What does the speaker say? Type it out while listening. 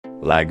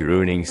Lag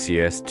ruining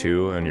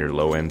CS2 on your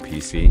low-end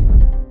PC?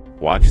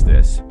 Watch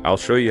this. I'll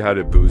show you how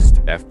to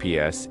boost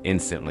FPS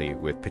instantly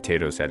with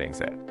potato settings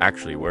that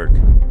actually work.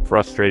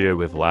 Frustrated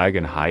with lag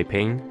and high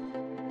ping?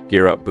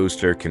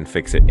 GEARUPBOOSTER can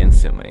fix it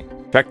instantly.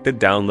 Check the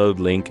download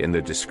link in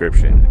the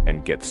description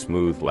and get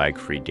smooth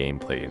lag-free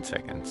gameplay in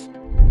seconds.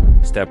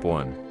 Step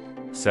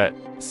 1. Set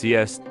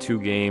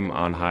CS2 game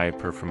on high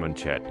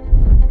performance chat.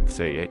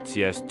 Say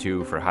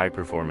CS2 for high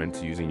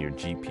performance using your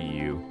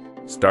GPU.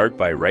 Start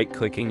by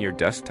right-clicking your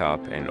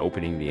desktop and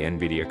opening the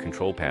NVIDIA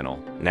control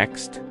panel.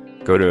 Next,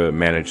 go to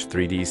Manage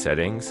 3D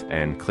Settings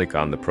and click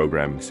on the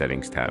Program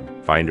Settings tab.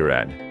 Find or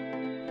add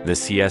the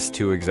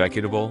CS2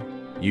 executable,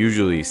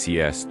 usually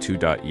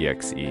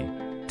CS2.exe,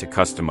 to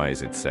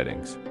customize its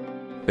settings.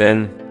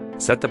 Then,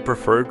 set the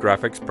preferred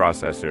graphics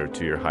processor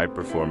to your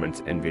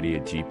high-performance NVIDIA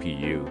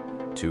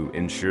GPU to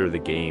ensure the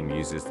game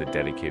uses the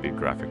dedicated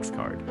graphics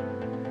card.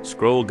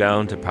 Scroll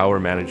down to Power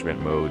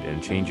Management mode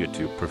and change it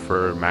to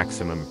Prefer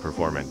Maximum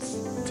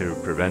Performance to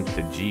prevent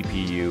the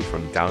GPU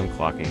from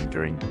downclocking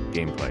during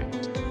gameplay.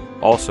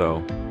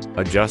 Also,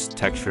 adjust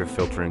texture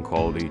filtering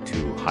quality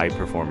to high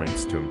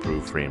performance to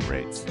improve frame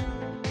rates.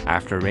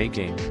 After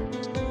making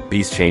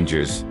these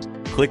changes,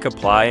 click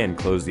Apply and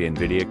close the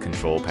NVIDIA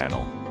control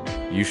panel.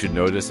 You should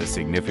notice a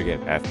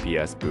significant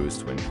FPS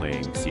boost when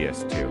playing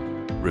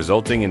CS2,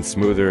 resulting in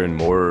smoother and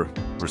more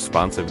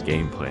responsive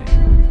gameplay.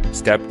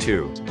 Step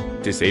 2.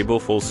 Disable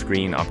full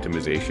screen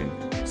optimization.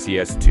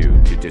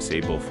 CS2 to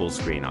disable full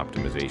screen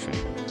optimization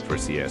for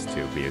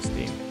CS2 via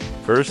Steam.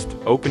 First,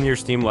 open your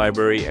Steam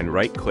library and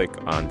right-click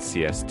on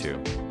CS2.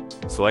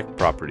 Select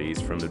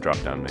Properties from the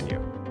drop-down menu.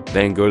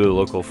 Then go to the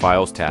Local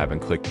Files tab and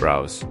click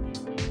Browse.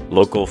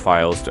 Local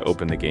Files to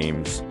open the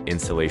game's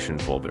installation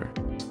folder.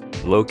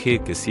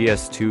 Locate the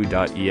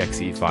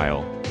CS2.exe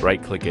file,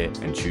 right-click it,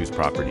 and choose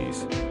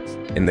Properties.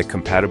 In the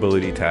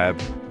Compatibility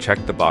tab,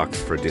 check the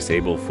box for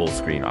Disable Full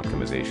Screen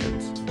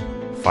Optimizations.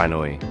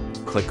 Finally,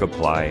 click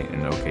Apply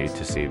and OK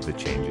to save the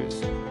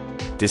changes.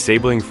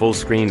 Disabling full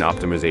screen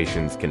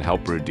optimizations can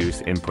help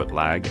reduce input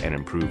lag and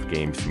improve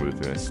game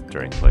smoothness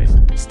during play.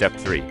 Step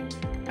 3.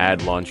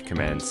 Add launch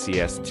command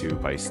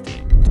CS2 by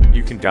Steam.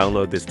 You can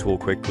download this tool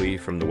quickly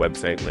from the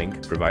website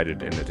link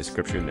provided in the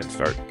description and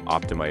start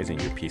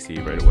optimizing your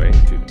PC right away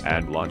to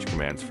add launch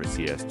commands for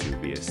CS2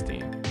 via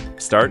Steam.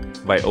 Start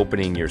by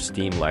opening your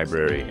Steam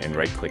library and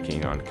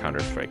right-clicking on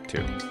Counter-Strike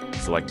 2.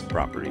 Select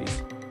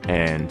Properties.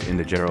 And in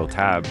the General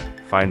tab,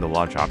 find the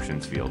Launch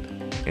Options field.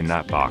 In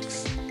that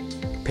box,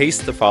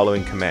 paste the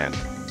following command.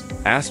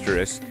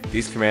 Asterisk,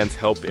 these commands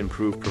help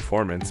improve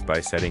performance by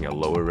setting a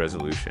lower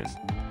resolution.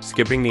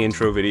 Skipping the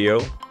intro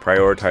video,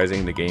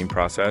 prioritizing the game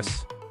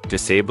process,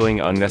 disabling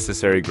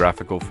unnecessary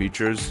graphical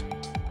features,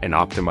 and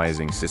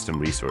optimizing system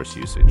resource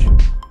usage.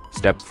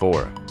 Step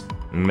 4.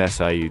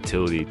 MSI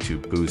utility to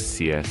boost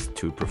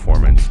CS2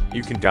 performance.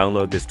 You can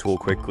download this tool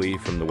quickly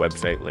from the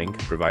website link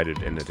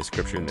provided in the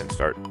description and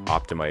start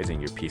optimizing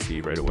your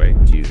PC right away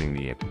using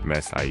the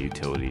MSI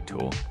utility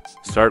tool.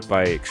 Start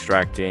by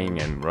extracting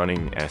and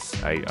running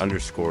si_util.exe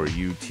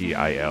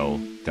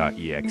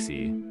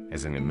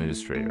as an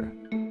administrator.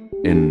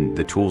 In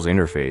the tool's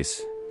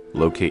interface,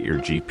 locate your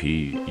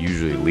GP,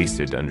 usually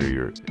listed under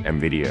your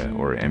NVIDIA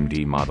or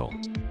AMD model.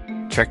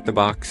 Check the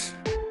box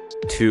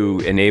to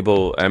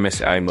enable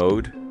MSI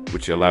mode,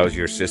 which allows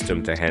your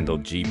system to handle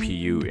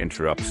GPU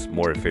interrupts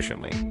more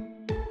efficiently.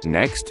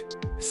 Next,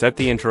 set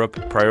the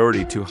interrupt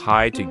priority to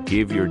high to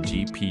give your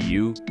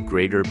GPU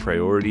greater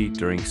priority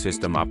during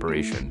system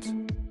operations.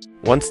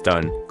 Once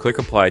done, click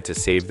Apply to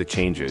save the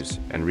changes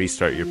and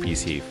restart your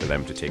PC for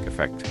them to take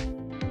effect.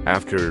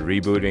 After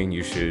rebooting,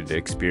 you should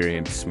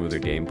experience smoother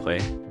gameplay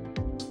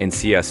in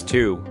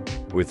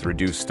CS2 with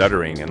reduced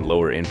stuttering and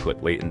lower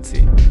input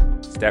latency.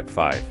 Step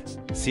 5.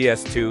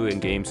 CS2 in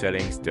game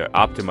settings to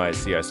optimize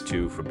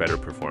CS2 for better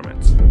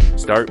performance.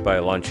 Start by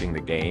launching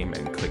the game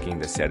and clicking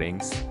the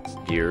Settings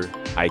gear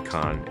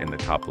icon in the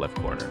top left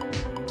corner.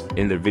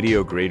 In the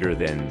Video Greater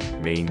Than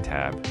Main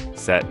tab,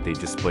 set the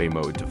display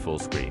mode to full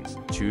screen.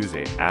 Choose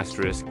a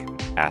asterisk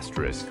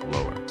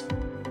lower.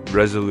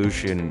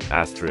 Resolution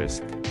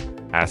asterisk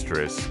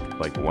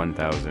like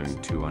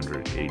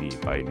 1280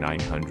 by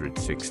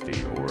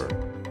 960 or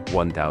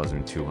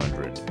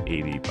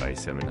 1280 by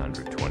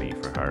 720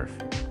 for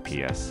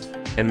FPS.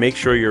 And make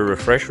sure your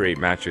refresh rate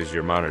matches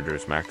your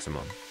monitor's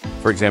maximum.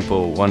 For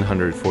example,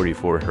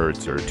 144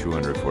 Hz or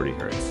 240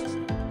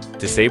 Hz.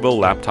 Disable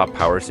laptop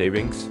power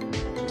savings.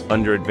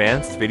 Under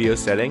Advanced Video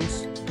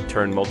Settings,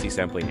 turn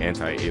multi-sampling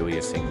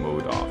anti-aliasing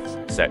mode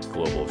off. Set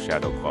global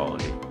shadow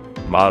quality.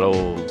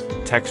 Model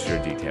texture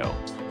detail,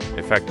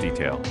 effect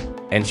detail,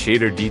 and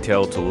shader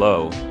detail to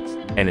low,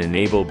 and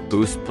enable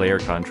boost player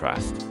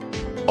contrast.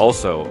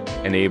 Also,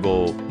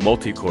 enable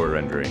multi-core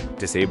rendering,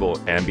 disable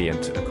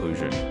ambient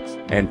occlusion,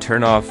 and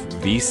turn off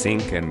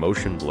VSync and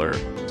motion blur.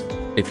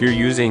 If you're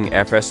using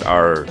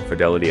FSR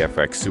Fidelity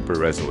FX Super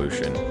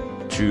Resolution,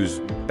 choose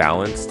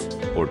Balanced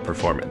or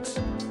Performance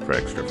for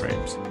extra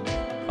frames.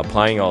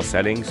 Applying all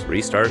settings,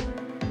 restart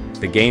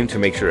the game to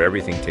make sure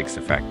everything takes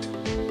effect.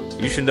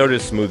 You should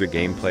notice smoother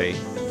gameplay,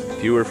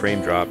 fewer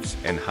frame drops,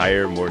 and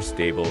higher, more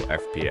stable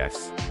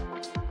FPS.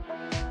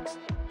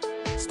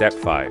 Step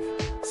 5.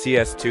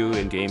 CS2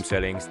 in game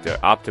settings to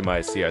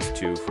optimize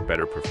CS2 for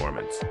better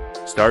performance.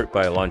 Start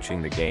by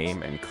launching the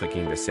game and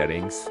clicking the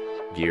settings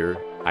gear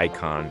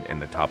icon in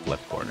the top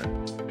left corner.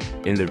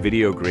 In the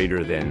video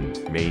greater than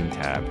main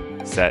tab,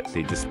 set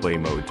the display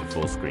mode to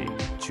full screen.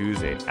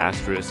 Choose a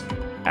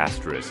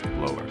asterisk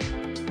lower.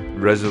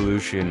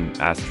 Resolution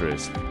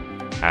asterisk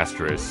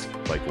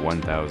like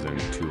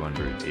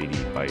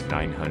 1280 by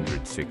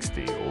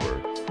 960 or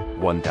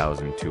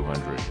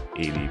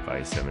 1280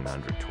 by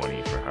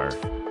 720 for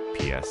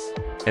FPS.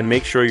 And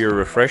make sure your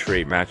refresh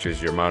rate matches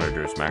your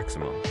monitor's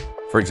maximum.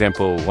 For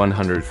example,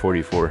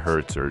 144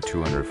 Hz or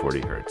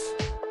 240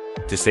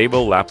 Hz.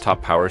 Disable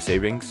laptop power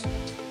savings.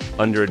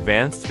 Under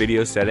advanced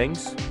video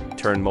settings,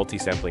 turn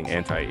multi-sampling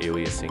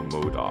anti-aliasing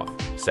mode off.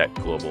 Set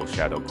global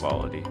shadow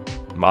quality.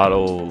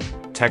 Model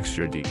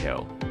texture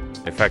detail,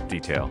 effect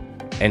detail,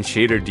 and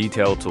shader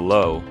detail to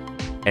low,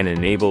 and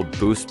enable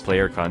boost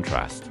player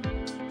contrast.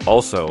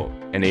 Also,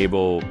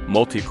 enable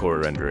multi-core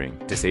rendering,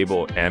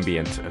 disable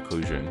ambient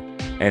occlusion,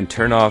 and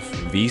turn off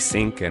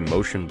V-Sync and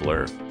motion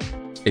blur.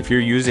 If you're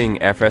using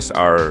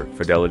FSR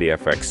Fidelity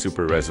FX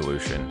Super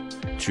Resolution,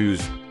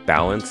 choose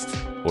Balanced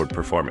or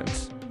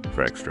Performance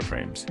for extra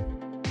frames.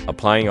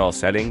 Applying all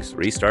settings,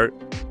 restart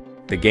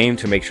the game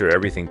to make sure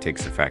everything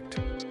takes effect.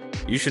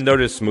 You should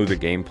notice smoother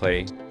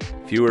gameplay,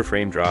 fewer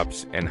frame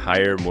drops, and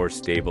higher, more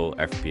stable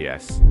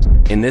FPS.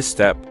 In this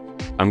step,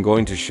 I'm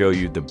going to show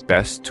you the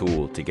best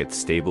tool to get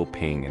stable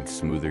ping and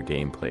smoother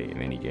gameplay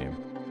in any game.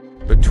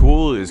 The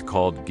tool is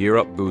called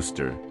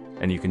GEARUPBOOSTER,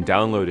 and you can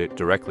download it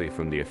directly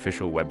from the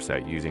official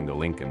website using the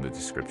link in the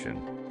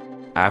description.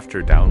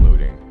 After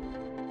downloading,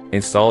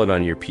 install it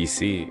on your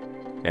PC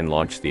and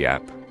launch the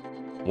app.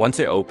 Once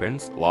it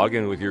opens, log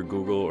in with your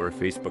Google or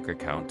Facebook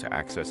account to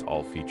access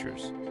all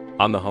features.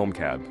 On the Home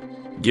tab,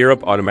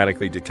 GEARUP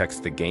automatically detects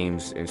the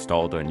games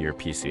installed on your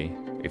PC.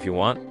 If you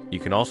want, you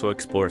can also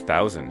explore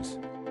thousands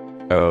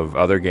of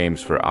other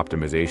games for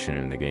optimization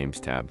in the Games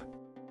tab.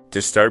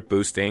 To start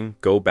boosting,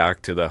 go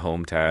back to the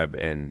Home tab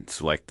and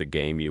select the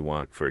game you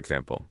want, for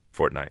example,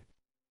 Fortnite.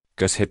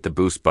 Just hit the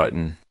boost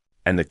button,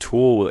 and the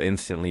tool will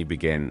instantly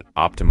begin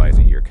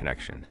optimizing your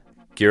connection.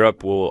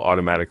 GEARUP will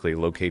automatically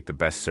locate the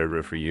best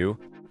server for you,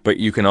 but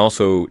you can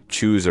also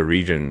choose a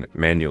region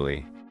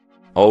manually.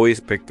 Always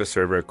pick the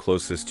server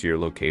closest to your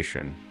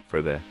location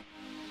for the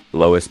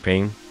lowest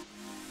ping.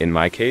 In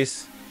my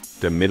case,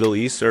 the Middle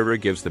East server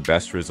gives the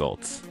best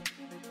results.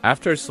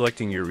 After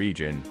selecting your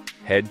region,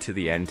 head to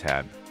the End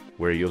tab,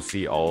 where you'll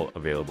see all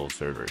available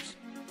servers.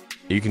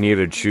 You can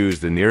either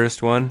choose the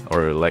nearest one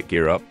or let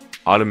GEARUP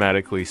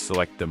automatically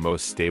select the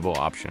most stable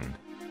option.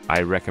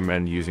 I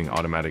recommend using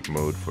automatic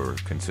mode for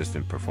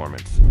consistent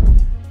performance.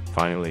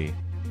 Finally,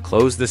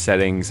 close the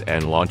settings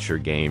and launch your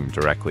game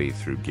directly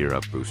through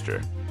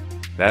GEARUPBOOSTER.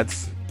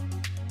 That's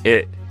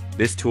it.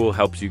 This tool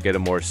helps you get a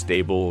more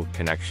stable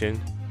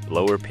connection,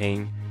 lower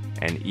ping,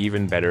 and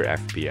even better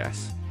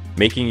FPS,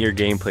 making your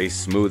gameplay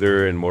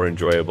smoother and more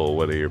enjoyable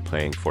whether you're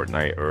playing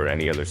Fortnite or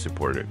any other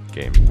supported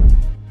game.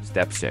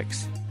 Step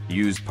 6.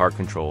 Use Part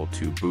Control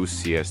to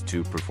boost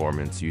CS2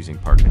 performance using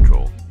Part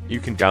Control. You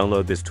can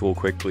download this tool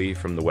quickly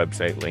from the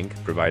website link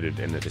provided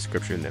in the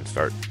description and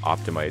start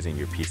optimizing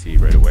your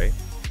PC right away.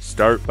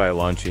 Start by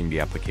launching the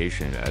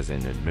application as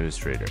an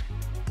administrator.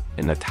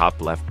 In the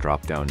top left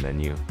drop-down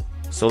menu,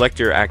 select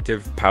your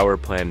active power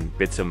plan.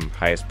 Bitsum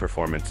highest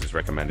performance is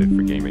recommended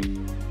for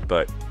gaming,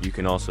 but you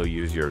can also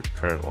use your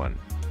current one.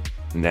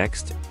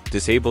 Next,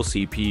 disable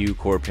CPU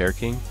core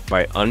pairing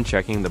by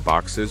unchecking the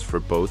boxes for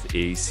both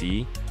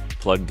AC,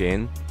 plugged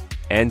in,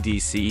 and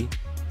DC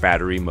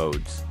battery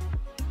modes.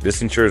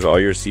 This ensures all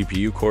your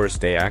CPU cores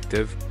stay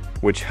active,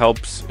 which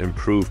helps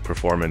improve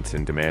performance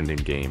in demanding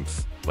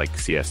games like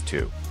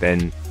CS2.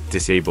 Then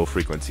disable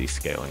frequency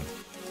scaling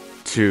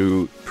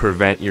to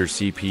prevent your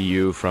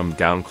CPU from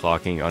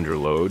downclocking under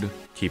load,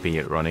 keeping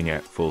it running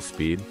at full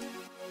speed.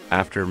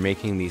 After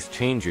making these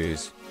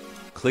changes,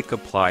 click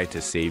Apply to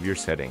save your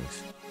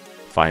settings.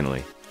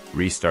 Finally,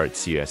 restart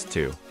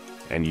CS2,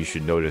 and you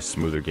should notice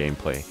smoother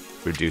gameplay,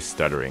 reduced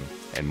stuttering,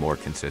 and more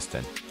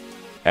consistent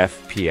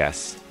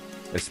FPS,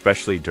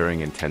 especially during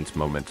intense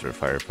moments or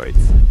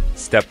firefights.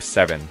 Step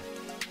 7.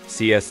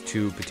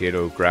 CS2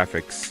 Potato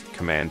Graphics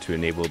command to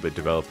enable the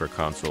developer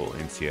console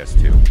in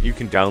CS2. You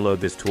can download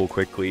this tool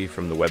quickly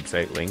from the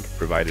website link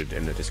provided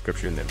in the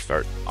description and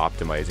start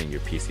optimizing your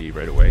PC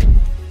right away.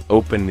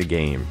 Open the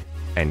game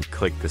and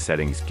click the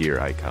settings gear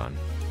icon.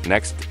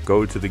 Next,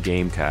 go to the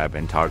Game tab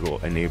and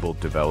toggle Enable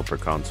Developer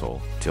Console,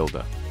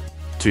 tilde.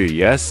 To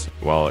yes,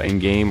 while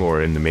in-game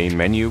or in the main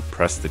menu,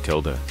 press the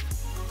tilde.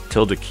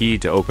 Tilde key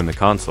to open the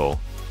console.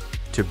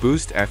 To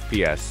boost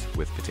FPS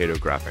with Potato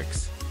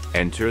Graphics,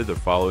 enter the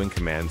following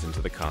commands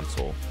into the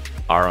console.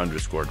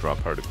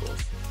 R_draw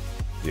particles,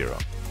 0.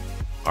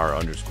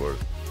 R_draw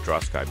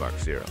skybox,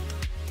 0.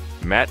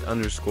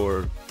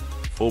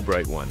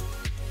 Matte_Fulbright 1.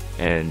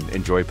 And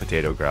enjoy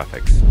Potato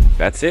Graphics.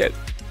 That's it.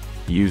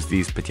 Use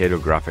these Potato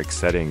Graphics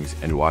settings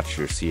and watch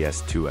your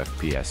CS2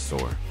 FPS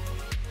soar.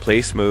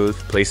 Play smooth,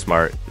 play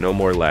smart, no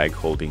more lag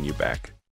holding you back.